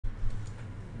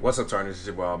What's up, Tarn? This is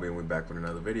your boy Albie, and we're back with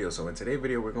another video. So in today's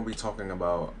video, we're gonna be talking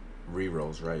about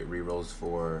rerolls, right? Rerolls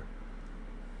for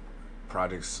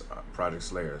Project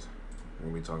Slayers. We're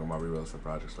gonna be talking about rerolls for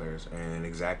Project Slayers, and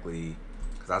exactly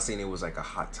because I seen it was like a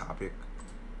hot topic,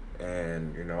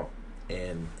 and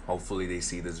and hopefully they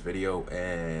see this video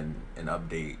and an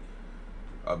update.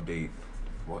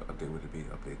 What update would it be?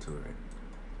 Update 2, right?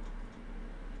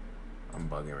 I'm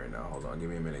bugging right now. Hold on. Give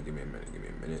me a minute. Let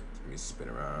me spin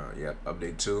around. Yep.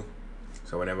 Update 2.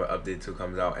 So whenever update 2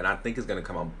 comes out, and I think it's going to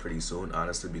come out pretty soon,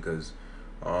 honestly, because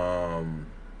Blox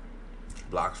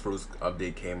Fruit's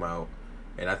update came out,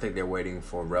 and I think they're waiting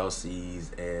for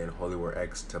Relseas and Holy War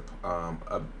X to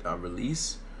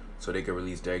release, so they can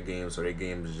release their games, so their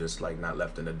game is just like not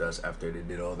left in the dust after they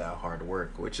did all that hard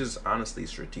work, which is honestly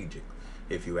strategic,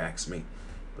 if you ask me.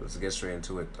 But let's get straight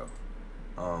into it, though.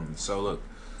 So look,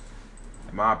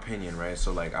 in my opinion, right?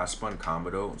 So like I spun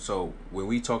Commodore. So when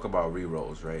we talk about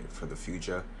rerolls, right, for the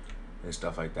future and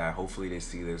stuff like that, hopefully they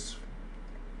see this.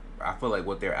 I feel like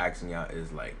what they're asking out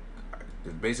is like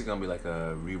it's basically gonna be like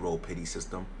a reroll pity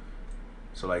system.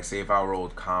 So like say if I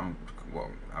rolled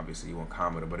well, obviously you want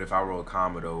Commodore, but if I rolled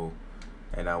Commodore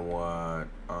and I want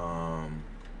hold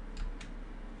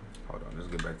on, let's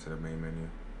get back to the main menu.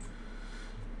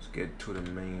 Let's get to the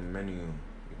main menu.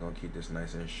 We're gonna keep this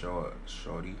nice and short,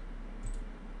 shorty.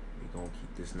 We're gonna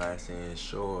keep this nice and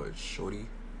short, shorty.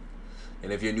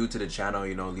 And if you're new to the channel,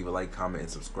 leave a like, comment,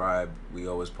 and subscribe. We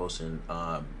always post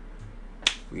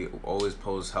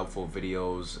helpful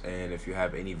videos, and if you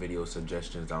have any video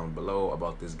suggestions down below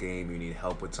about this game, you need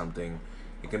help with something,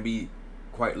 it can be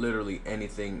quite literally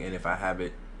anything, and if I have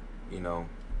it,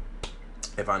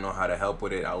 if I know how to help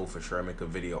with it, I will for sure make a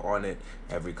video on it.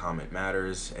 Every comment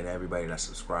matters, and everybody that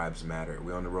subscribes matter.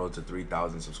 We're on the road to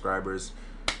 3,000 subscribers,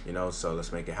 so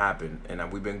let's make it happen.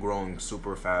 And we've been growing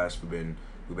super fast. We've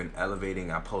been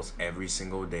elevating. I post every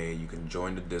single day. You can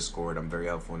join the Discord. I'm very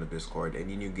helpful in the Discord.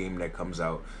 Any new game that comes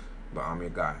out, but I'm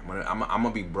your guy. I'm gonna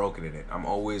be broken in it. I'm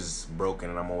always broken,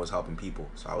 and I'm always helping people.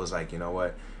 So I was like, you know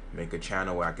what? Make a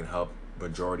channel where I can help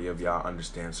majority of y'all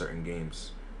understand certain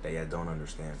games that y'all don't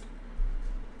understand.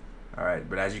 All right,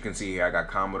 but as you can see here, I got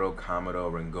Commodore,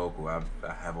 Rengoku. I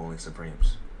have only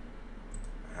Supremes.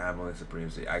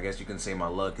 I guess you can say my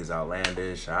luck is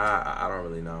outlandish. I don't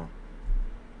really know.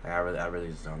 I really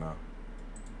just don't know.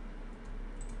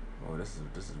 Oh, this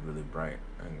is really bright.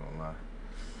 I ain't gonna lie.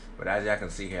 But as y'all can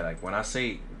see here, like when I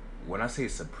say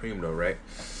Supreme though, right?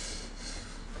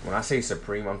 When I say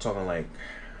Supreme, I'm talking like,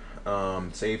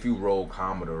 say if you roll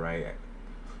Commodore, right?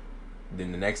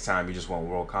 Then the next time you just won't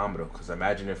roll Commodore. Cause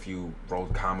imagine if you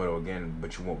rolled Commodore again,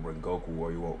 but you want Rengoku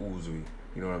or you want Uzui.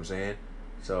 You know what I'm saying?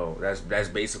 So that's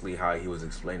basically how he was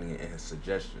explaining it in his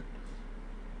suggestion.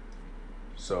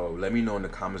 So let me know in the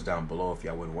comments down below if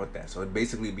y'all would want that. So it'd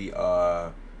basically be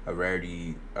a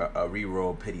rarity, a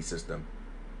reroll pity system.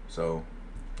 So,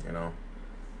 and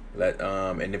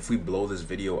if we blow this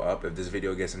video up, if this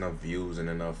video gets enough views and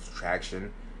enough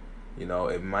traction,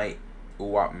 it might,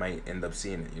 Uwap might end up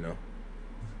seeing it.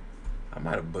 I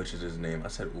might have butchered his name. I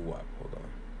said Uwap. Hold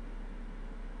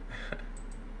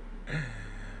on.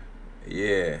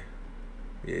 Yeah,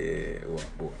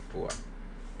 Uwap.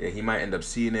 Yeah, he might end up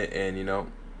seeing it, and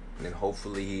and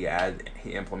hopefully he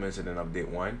implements it in update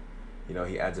 1.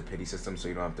 He adds a pity system, so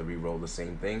you don't have to re-roll the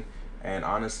same thing. And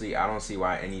honestly, I don't see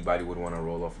why anybody would want to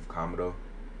roll off of Commodore.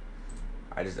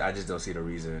 I just don't see the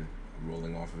reason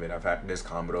rolling off of it. I've had this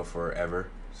Commodore forever,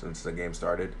 since the game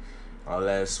started,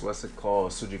 unless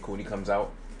Sujikuni comes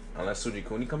out. Unless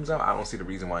Sujikuni comes out, I don't see the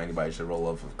reason why anybody should roll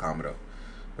off of Commodore.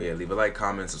 But yeah, leave a like,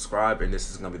 comment, subscribe, and this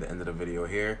is gonna be the end of the video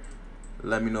here.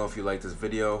 Let me know if you like this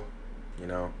video.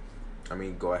 Go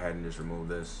ahead and just remove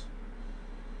this.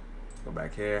 Go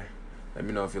back here. Let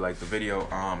me know if you like the video.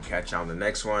 Catch you on the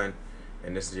next one.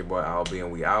 And this is your boy Albie,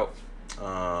 and we out.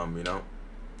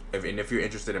 If you're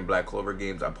interested in Black Clover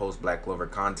games, I post Black Clover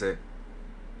content.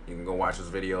 You can go watch those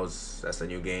videos. That's the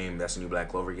new game. That's the new Black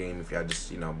Clover game. If y'all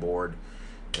just bored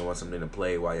and want something to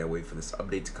play while you wait for this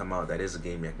update to come out, that is a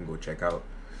game you can go check out.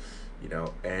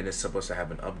 And it's supposed to have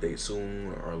an update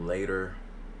soon or later.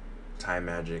 Time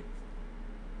Magic.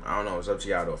 I don't know. It's up to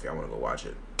y'all though if y'all want to go watch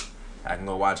it. I can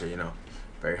go watch it.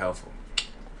 Very helpful.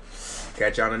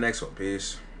 Catch y'all on the next one.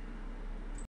 Peace.